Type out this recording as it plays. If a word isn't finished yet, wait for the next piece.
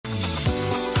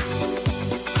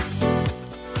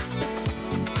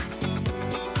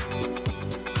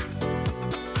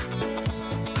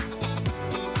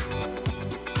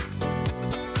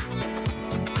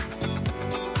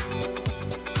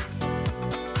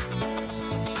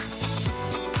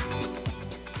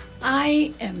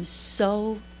I am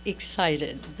so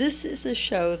excited. This is a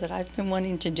show that I've been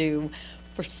wanting to do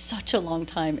for such a long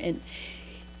time. And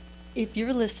if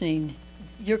you're listening,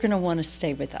 you're going to want to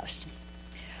stay with us.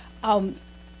 Um,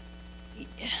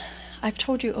 I've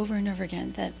told you over and over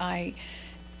again that I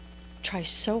try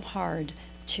so hard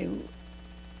to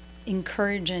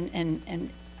encourage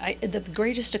the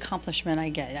greatest accomplishment I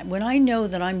get when I know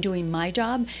that I'm doing my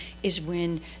job is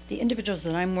when the individuals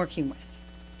that I'm working with,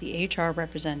 the HR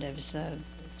representatives, the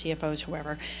CFOs,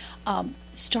 whoever,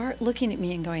 start looking at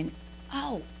me and going,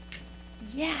 oh,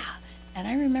 yeah. And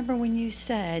I remember when you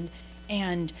said,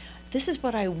 and this is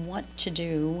what I want to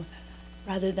do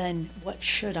rather than what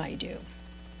should I do.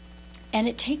 And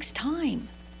it takes time.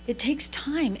 It takes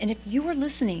time. And if you are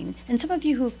listening, and some of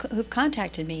you who've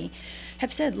contacted me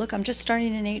have said, look, I'm just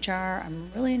starting in HR. I'm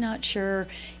really not sure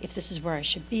if this is where I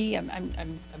should be.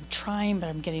 I'm trying, but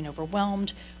I'm getting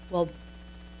overwhelmed. Well,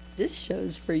 this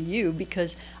show's for you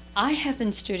because I have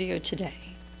in studio today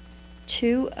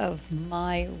two of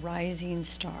my rising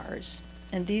stars.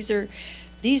 And these are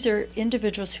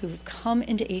individuals who've come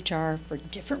into HR for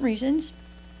different reasons,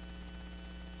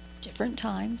 different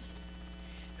times,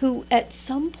 who at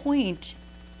some point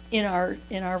in our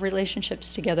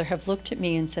relationships together have looked at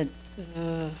me and said,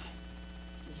 ugh,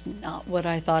 this is not what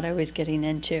I thought I was getting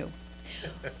into.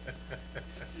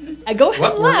 I go ahead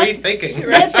What and were laugh. we thinking?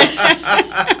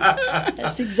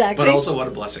 That's exactly. But also what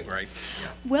a blessing, right? Yeah.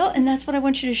 Well, and that's what I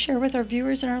want you to share with our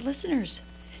viewers and our listeners.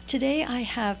 Today I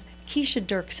have Kisha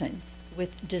Dierkson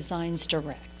with Designs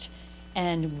Direct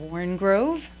and Warren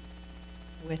Grove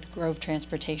with Grove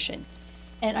Transportation.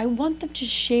 And I want them to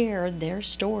share their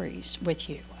stories with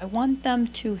you. I want them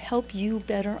to help you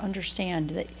better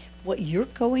understand that what you're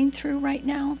going through right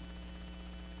now,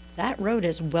 that road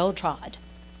is well trod.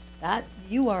 That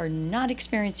you are not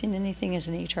experiencing anything as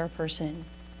an HR person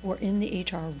or in the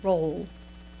HR role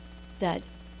that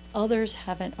others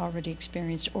haven't already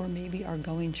experienced or maybe are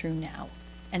going through now.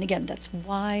 And again, that's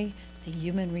why the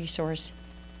human resource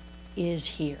is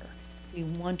here. We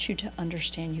want you to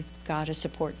understand you've got a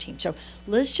support team. So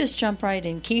let's just jump right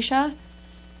in. Kisha,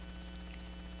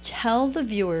 tell the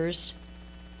viewers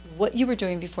what you were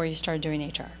doing before you started doing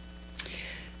HR.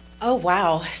 Oh,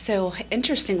 wow. So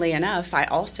interestingly enough, I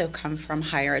also come from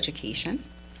higher education.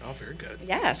 Oh, very good.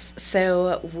 Yes.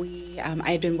 So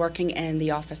I had been working in the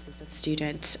offices of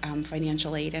student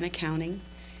financial aid and accounting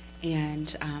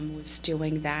and was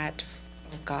doing that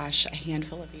a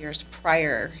handful of years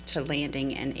prior to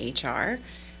landing in HR.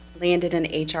 Landed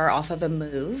in HR off of a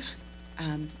move,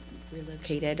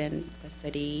 relocated in the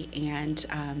city, and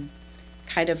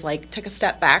kind of like took a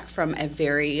step back from a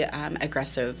very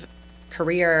aggressive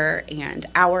career and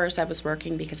hours I was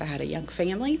working because I had a young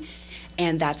family.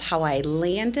 And that's how I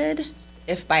landed,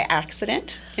 if by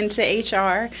accident, into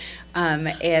HR.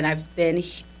 And I've been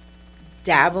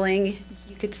dabbling,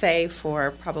 you could say,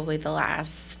 for probably the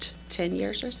last 10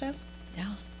 years or so.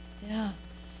 Yeah, yeah.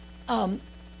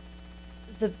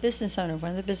 The business owner,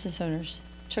 one of the business owners,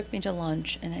 took me to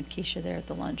lunch and had Kisha there at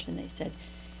the lunch, and they said,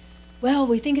 well,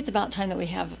 we think it's about time that we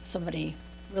have somebody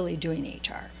really doing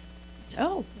HR. I said,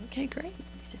 oh, okay, great.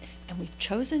 He said, and we've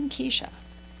chosen Kisha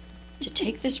to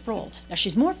take this role. Now,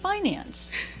 she's more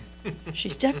finance.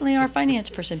 She's definitely our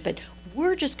finance person, but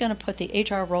we're just going to put the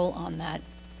HR role on that,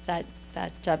 and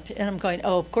I'm going,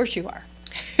 oh, of course you are.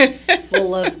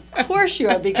 Well, of course you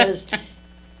are, because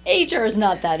HR is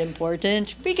not that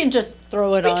important. We can just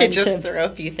throw it on. We can just throw a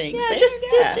few things there.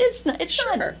 It's not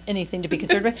Sure. anything to be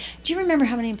concerned about. Do you remember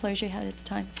how many employees you had at the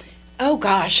time? Oh,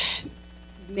 gosh.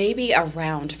 Maybe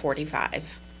around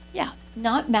 45. Yeah,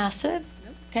 not massive.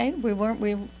 Nope. Okay, we weren't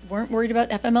worried about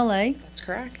FMLA, That's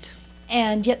correct.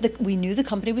 and yet we knew the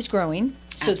company was growing.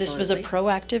 So this was a Absolutely.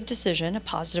 proactive decision, a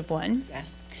positive one.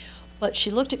 Yes. But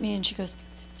she looked at me and she goes,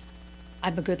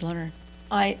 I'm a good learner.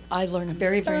 I learn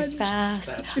very, very sponge.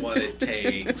 fast. That's what it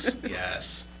takes.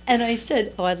 Yes. And I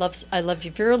said, oh, I love you.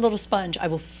 If you're a little sponge, I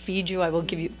will feed you. I will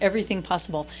give you everything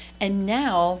possible. And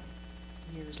now,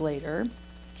 years later,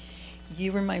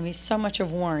 you remind me so much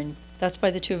of Warren. That's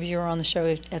why the two of you are on the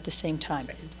show at the same time.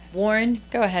 That's fantastic. Warren,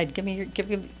 go ahead.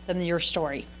 Give them your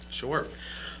story. Sure.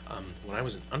 When I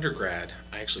was an undergrad,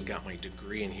 I actually got my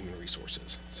degree in human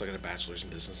resources. So I got a bachelor's in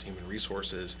business and human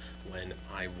resources. When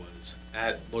I was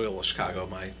at Loyola Chicago,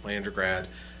 my undergrad,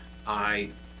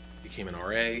 I became an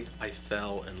RA. I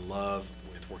fell in love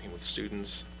with working with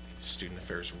students, the student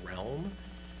affairs realm.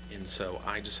 And so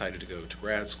I decided to go to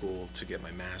grad school to get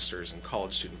my master's in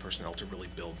college student personnel to really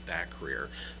build that career.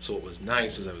 So what was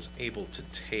nice is I was able to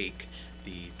take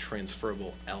the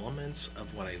transferable elements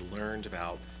of what I learned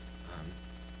about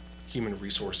human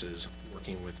resources,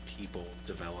 working with people,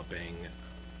 developing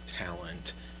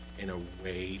talent in a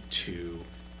way to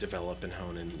develop and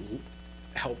hone and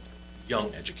help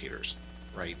young educators,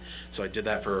 right? So I did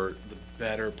that for the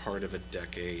better part of a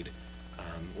decade.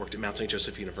 Worked at Mount St.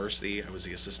 Joseph University. I was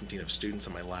the assistant dean of students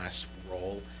in my last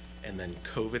role. And then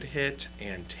COVID hit,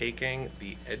 and taking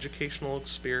the educational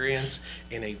experience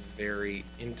in a very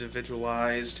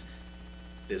individualized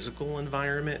physical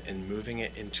environment and moving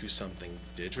it into something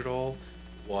digital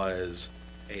was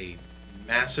a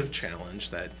massive challenge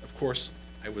that, of course,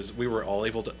 we were all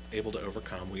able to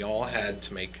overcome. We all had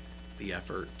to make the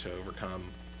effort to overcome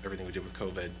everything we did with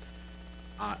COVID.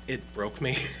 It broke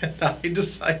me. I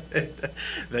decided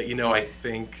that,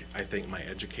 I think my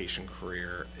education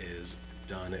career is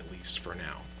done, at least for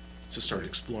now. So started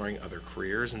exploring other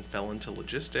careers and fell into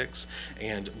logistics.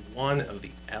 And one of the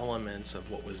elements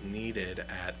of what was needed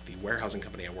at the warehousing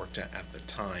company I worked at the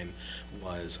time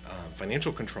was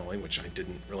financial controlling, which I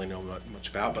didn't really know much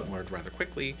about, but learned rather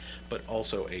quickly, but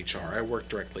also HR. I worked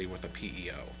directly with a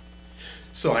PEO.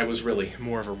 So I was really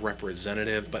more of a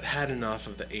representative, but had enough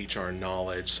of the HR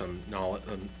knowledge, some knowledge,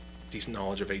 decent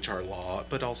knowledge of HR law,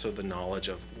 but also the knowledge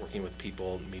of working with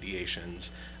people,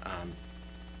 mediations,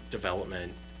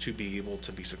 development, to be able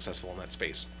to be successful in that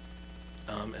space.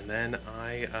 And then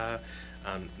I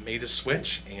made a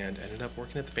switch and ended up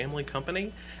working at the family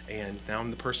company, and now I'm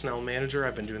the personnel manager.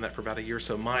 I've been doing that for about a year.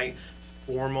 So the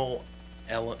formal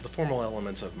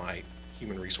elements of my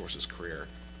human resources career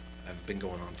have been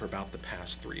going on for about the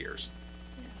past 3 years.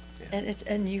 Yeah.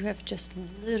 And you have just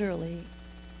literally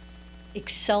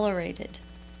accelerated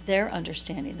their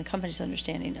understanding, the company's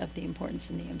understanding of the importance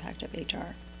and the impact of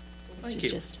HR. Thank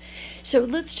you. So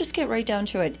let's just get right down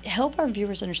to it. Help our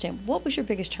viewers understand, what was your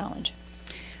biggest challenge?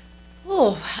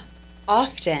 Oh,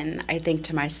 often I think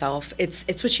to myself,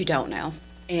 it's what you don't know.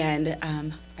 And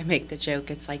I make the joke,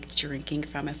 it's like drinking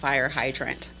from a fire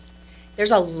hydrant.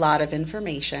 There's a lot of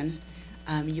information.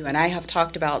 You and I have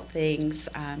talked about things.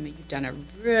 You've done a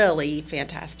really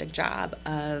fantastic job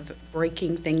of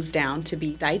breaking things down to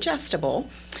be digestible,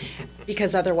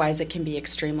 because otherwise it can be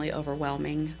extremely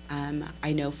overwhelming.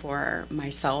 I know for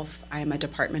myself, I'm a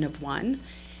department of one,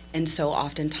 and so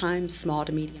oftentimes small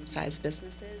to medium-sized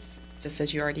businesses, just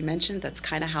as you already mentioned, that's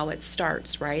kind of how it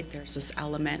starts, right? There's this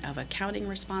element of accounting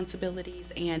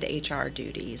responsibilities and HR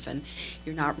duties, and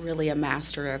you're not really a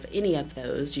master of any of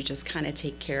those. You just kind of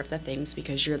take care of the things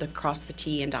because you're the cross the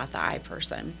T and dot the I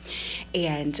person.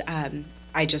 And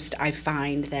I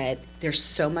find that there's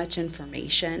so much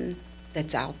information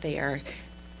that's out there.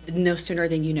 No sooner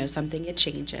than you know something, it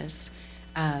changes.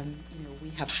 We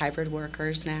have hybrid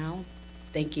workers now.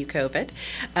 Thank you, COVID.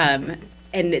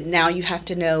 And now you have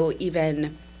to know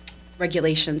even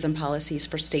regulations and policies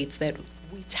for states that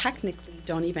we technically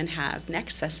don't even have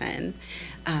nexus in,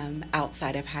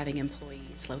 outside of having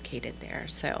employees located there.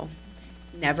 So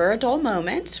never a dull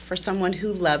moment for someone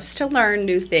who loves to learn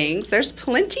new things. There's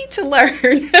plenty to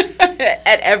learn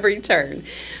at every turn.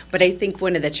 But I think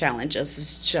one of the challenges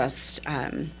is just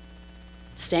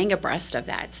staying abreast of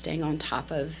that, staying on top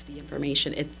of the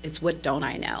information. It's what don't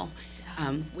I know,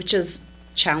 which is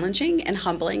challenging and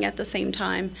humbling at the same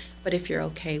time. But if you're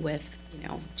okay with,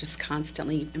 just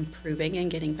constantly improving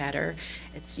and getting better,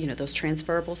 it's, those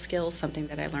transferable skills, something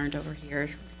that I learned over here,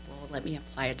 well, let me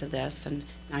apply it to this, and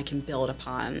I can build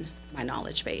upon my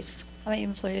knowledge base. How many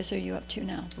employees are you up to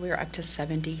now? We're up to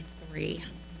 73,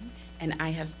 and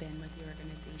I have been with the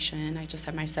organization. I just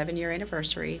had my 7-year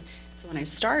anniversary. So when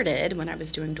I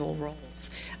was doing dual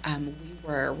roles, we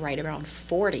were right around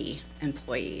 40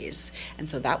 employees. And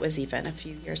so that was even a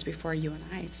few years before you and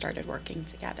I started working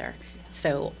together. Yeah.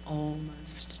 So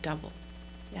almost double.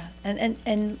 Yeah,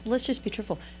 and let's just be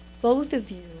truthful. Both of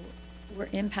you were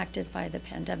impacted by the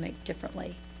pandemic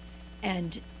differently.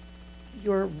 And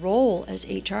your role as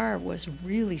HR was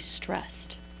really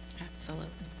stressed. Absolutely.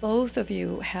 Both of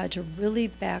you had to really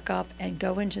back up and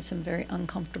go into some very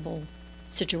uncomfortable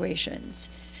situations.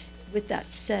 With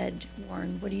that said,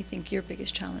 Warren, what do you think your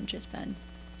biggest challenge has been?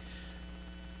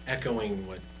 Echoing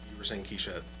what you were saying,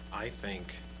 Kisha, I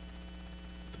think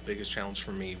the biggest challenge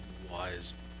for me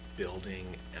was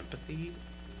building empathy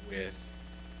with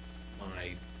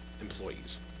my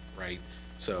employees, right?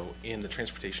 So in the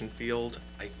transportation field,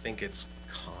 I think it's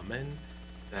common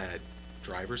that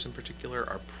drivers in particular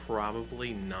are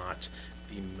probably not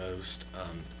the most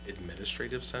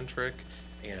administrative centric,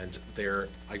 and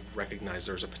I recognize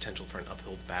there's a potential for an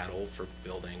uphill battle for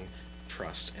building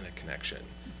trust and a connection.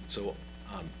 So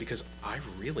because I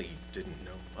really didn't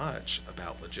know much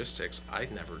about logistics,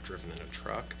 I'd never driven in a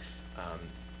truck.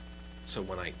 So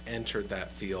when I entered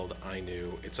that field, I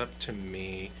knew it's up to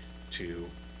me to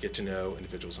get to know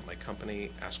individuals at my company,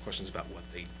 ask questions about what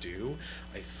they do.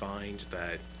 I find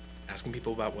that asking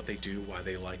people about what they do, why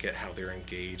they like it, how they're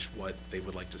engaged, what they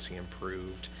would like to see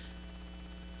improved,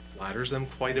 flatters them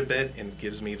quite a bit and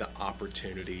gives me the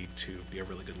opportunity to be a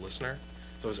really good listener.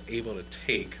 So I was able to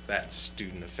take that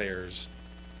student affairs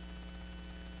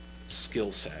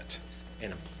skill set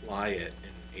and apply it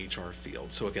in HR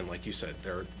field. So again, like you said,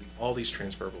 there are all these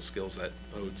transferable skills that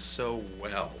bode so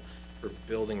well for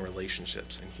building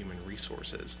relationships in human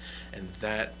resources. And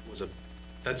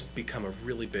that's become a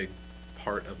really big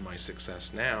part of my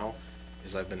success now,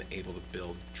 is I've been able to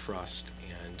build trust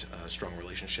and strong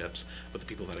relationships with the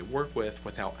people that I work with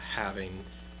without having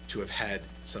to have had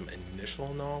some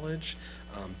initial knowledge.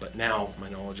 But now my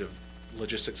knowledge of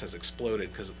logistics has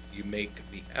exploded because you make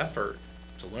the effort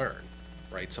to learn,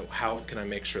 right? So how can I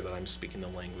make sure that I'm speaking the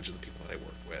language of the people that I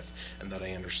work with and that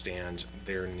I understand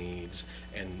their needs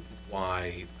and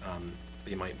why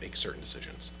they might make certain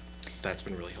decisions? That's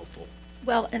been really helpful.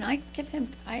 Well, and I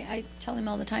tell him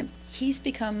all the time, he's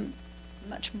become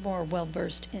much more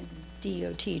well-versed in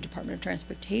DOT, Department of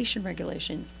Transportation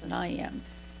regulations, than I am.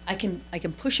 I can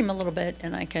push him a little bit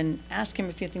and I can ask him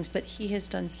a few things, but he has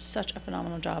done such a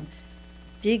phenomenal job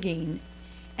digging.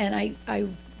 And I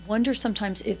wonder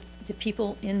sometimes if the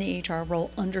people in the HR role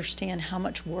understand how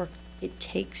much work it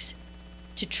takes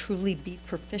to truly be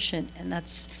proficient. And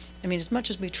that's, I mean, as much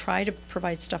as we try to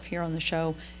provide stuff here on the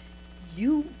show,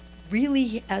 you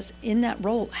really, as in that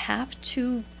role, have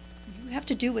to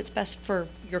do what's best for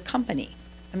your company.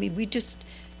 I mean,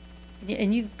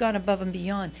 and you've gone above and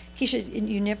beyond. And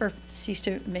you never cease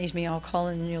to amaze me. I'll call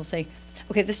in and you'll say,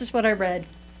 okay, this is what I read,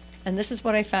 and this is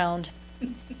what I found.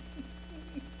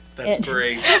 That's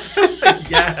great.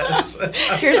 Yes.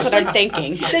 Here's what I'm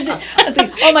thinking. I'm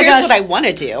thinking, oh my Here's gosh, what I want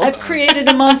to do. I've created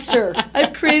a monster.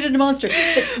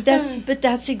 But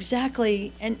that's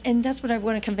exactly, and that's what I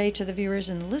want to convey to the viewers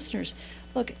and the listeners.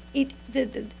 Look, and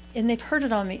they've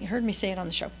heard me say it on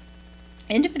the show.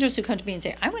 Individuals who come to me and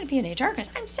say, I want to be an HR because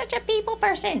I'm such a people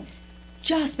person,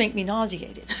 just make me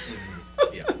nauseated.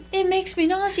 Yeah. It makes me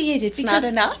nauseated. It's not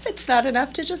enough. It's not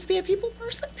enough to just be a people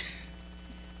person.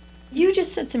 You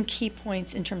just said some key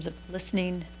points in terms of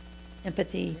listening,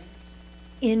 empathy,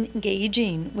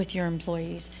 engaging with your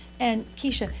employees. And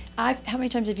Kisha, how many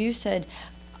times have you said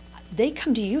they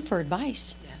come to you for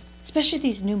advice? Yes. Especially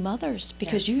these new mothers,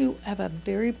 because Yes. you have a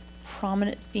very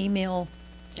prominent female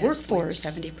workforce.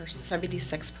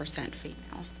 76%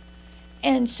 female.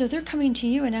 And so they're coming to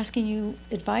you and asking you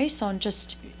advice on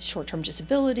just short-term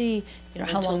disability, how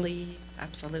Mental long. leave,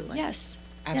 absolutely. Yes.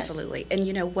 Absolutely.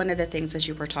 And one of the things as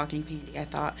you were talking, Pandy, I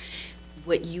thought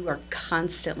what you are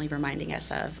constantly reminding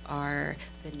us of are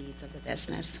the needs of the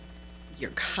business. You're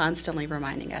constantly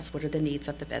reminding us what are the needs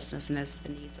of the business, and as the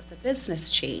needs of the business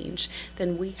change,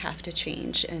 then we have to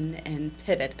change and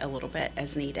pivot a little bit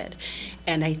as needed.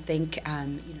 And I think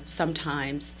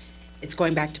sometimes it's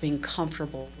going back to being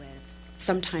comfortable with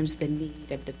sometimes the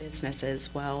need of the business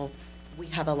is, well, we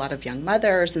have a lot of young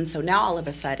mothers, and so now all of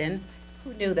a sudden,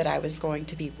 who knew that I was going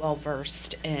to be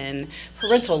well-versed in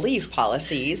parental leave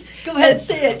policies? Go ahead,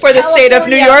 say it. For the state of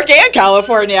New California. York and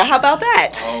California. How about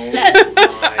that? Oh,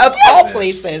 my Of all goodness.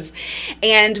 places.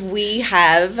 And we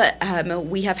have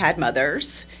had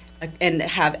mothers and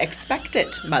have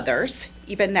expectant mothers,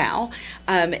 even now,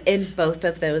 in both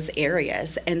of those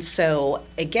areas. And so,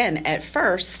 again, at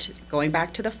first, going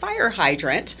back to the fire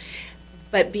hydrant,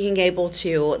 but being able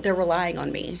to, they're relying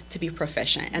on me to be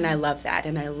proficient. And I love that.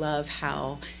 And I love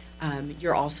how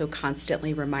you're also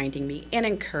constantly reminding me and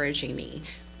encouraging me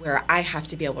where I have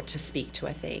to be able to speak to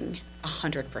a thing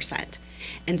 100%.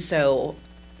 And so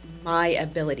my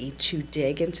ability to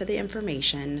dig into the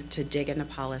information, to dig into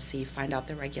policy, find out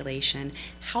the regulation,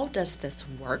 how does this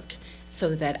work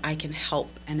so that I can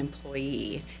help an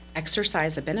employee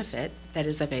exercise a benefit that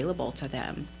is available to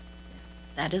them?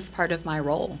 That is part of my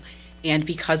role. And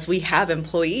because we have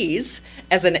employees,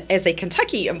 as a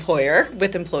Kentucky employer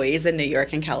with employees in New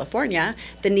York and California,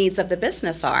 the needs of the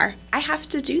business are, I have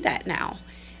to do that now.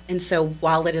 And so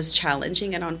while it is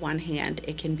challenging and on one hand,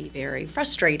 it can be very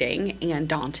frustrating and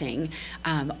daunting,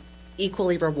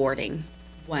 equally rewarding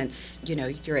once,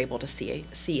 you're able to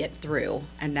see it through.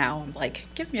 And now I'm like,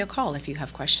 give me a call if you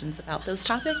have questions about those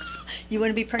topics. You want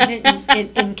to be pregnant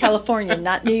in California,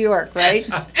 not New York, right?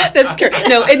 That's correct.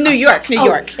 No, in New York, New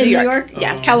York. In New York?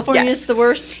 Yes. California Yes. is the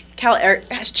worst?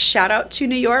 Shout out to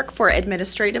New York for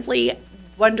administratively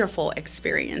wonderful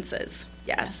experiences.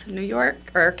 Yes, New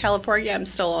York or California, I'm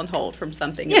still on hold from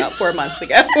something about 4 months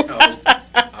ago.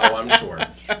 Oh, I'm sure.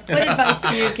 What advice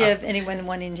do you give anyone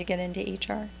wanting to get into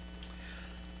HR?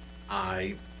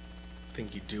 I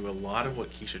think you do a lot of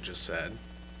what Kisha just said.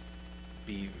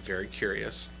 Be very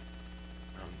curious.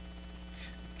 Um,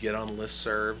 get on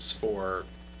listservs for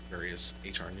various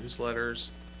HR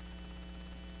newsletters.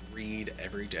 Read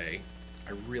every day.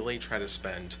 I really try to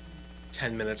spend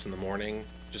 10 minutes in the morning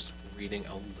just reading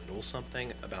a little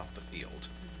something about the field.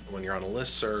 And when you're on a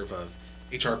listserv of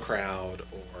HR Crowd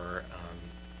or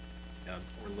Yes.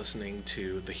 listening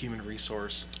to the Human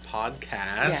Resource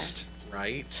podcast,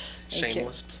 right? Thank you.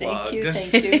 Shameless plug.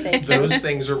 Thank you. Those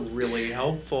things are really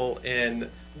helpful in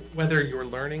whether you're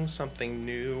learning something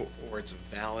new or it's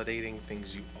validating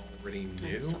things you already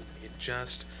knew. Absolutely. It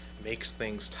just makes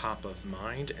things top of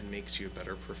mind and makes you a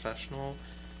better professional.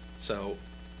 So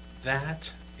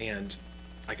that, and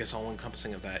I guess all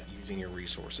encompassing of that, using your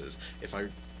resources. If I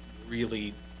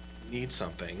really need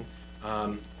something,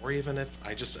 or even if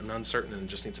I just am uncertain and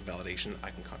just need some validation, I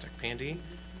can contact Pandy.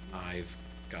 I've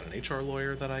got an HR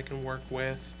lawyer that I can work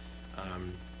with.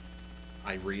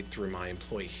 I read through my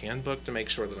employee handbook to make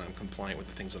sure that I'm compliant with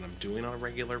the things that I'm doing on a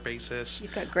regular basis.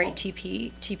 You've got great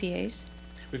TPAs.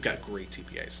 We've got great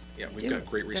TPAs. Yeah, You we've do. got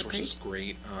great They're resources,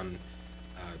 great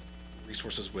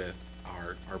resources with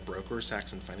our broker,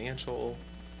 Saxon Financial.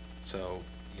 So,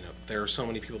 there are so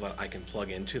many people that I can plug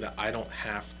into that I don't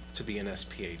have to be an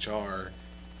SPHR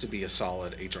to be a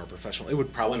solid HR professional. It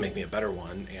would probably make me a better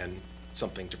one and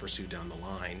something to pursue down the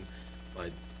line,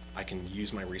 but I can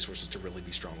use my resources to really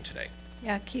be strong today.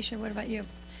 Yeah, Kisha, what about you?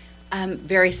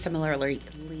 Very similarly,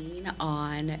 lean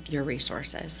on your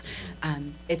resources.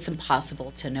 It's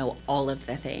impossible to know all of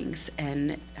the things,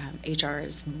 and HR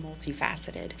is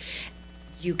multifaceted.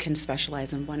 You can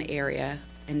specialize in one area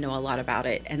and know a lot about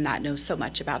it and not know so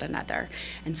much about another.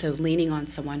 And so leaning on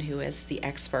someone who is the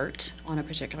expert on a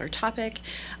particular topic,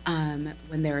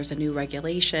 when there is a new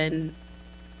regulation,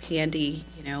 Pandy,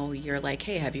 you're like,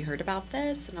 hey, have you heard about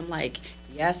this? And I'm like,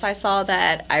 yes, I saw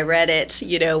that. I read it.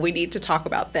 We need to talk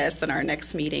about this in our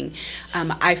next meeting.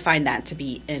 I find that to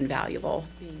be invaluable,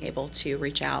 being able to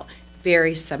reach out.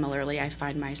 Very similarly, I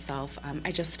find myself,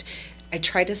 I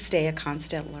try to stay a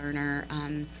constant learner,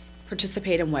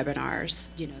 participate in webinars,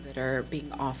 that are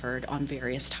being offered on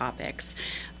various topics,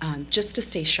 just to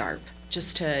stay sharp,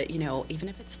 just to, even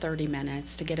if it's 30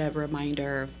 minutes, to get a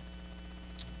reminder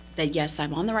that yes,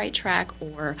 I'm on the right track,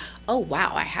 or oh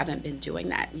wow, I haven't been doing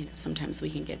that. Sometimes we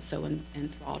can get so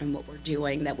enthralled in what we're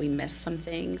doing that we miss some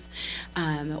things,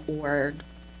 or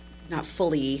not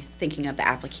fully thinking of the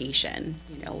application.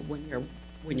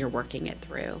 When you're working it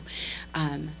through.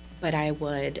 But I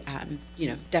would,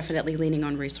 definitely leaning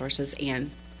on resources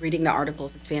and reading the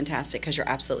articles is fantastic, because you're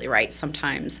absolutely right.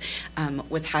 Sometimes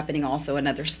what's happening also in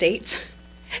other states,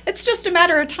 it's just a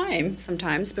matter of time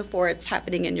sometimes before it's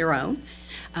happening in your own.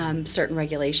 Certain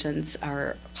regulations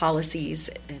or policies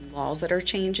and laws that are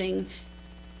changing.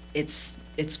 It's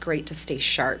great to stay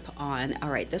sharp on, all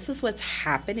right, this is what's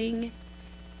happening,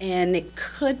 and it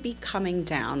could be coming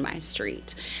down my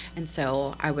street. And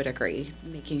so I would agree,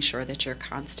 making sure that you're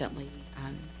constantly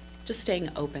just staying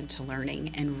open to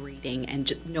learning and reading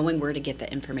and knowing where to get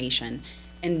the information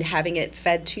and having it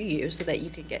fed to you so that you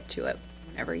can get to it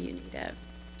whenever you need it.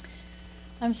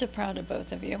 I'm so proud of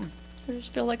both of you. I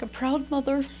just feel like a proud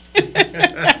mother.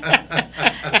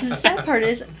 The sad part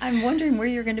is, I'm wondering where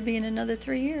you're going to be in another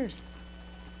 3 years.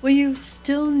 Will you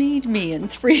still need me in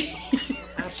 3 years?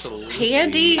 Absolutely.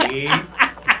 Pandy,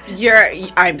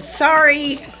 I'm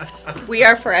sorry. We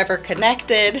are forever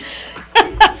connected.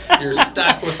 You're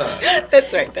stuck with us.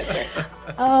 That's right.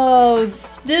 Oh,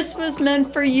 this was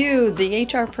meant for you, the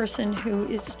HR person who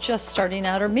is just starting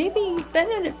out, or maybe you've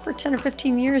been in it for 10 or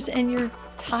 15 years and you're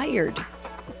tired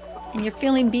and you're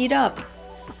feeling beat up.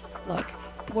 Look,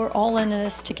 we're all in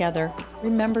this together.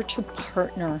 Remember to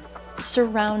partner.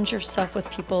 Surround yourself with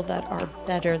people that are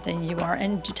better than you are,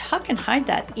 and tuck and hide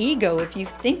that ego if you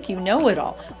think you know it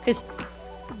all, because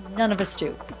none of us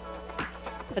do.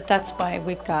 But that's why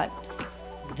we've got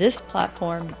this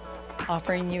platform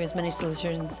offering you as many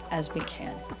solutions as we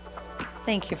can.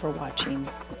 Thank you for watching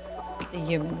The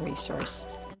Human Resource.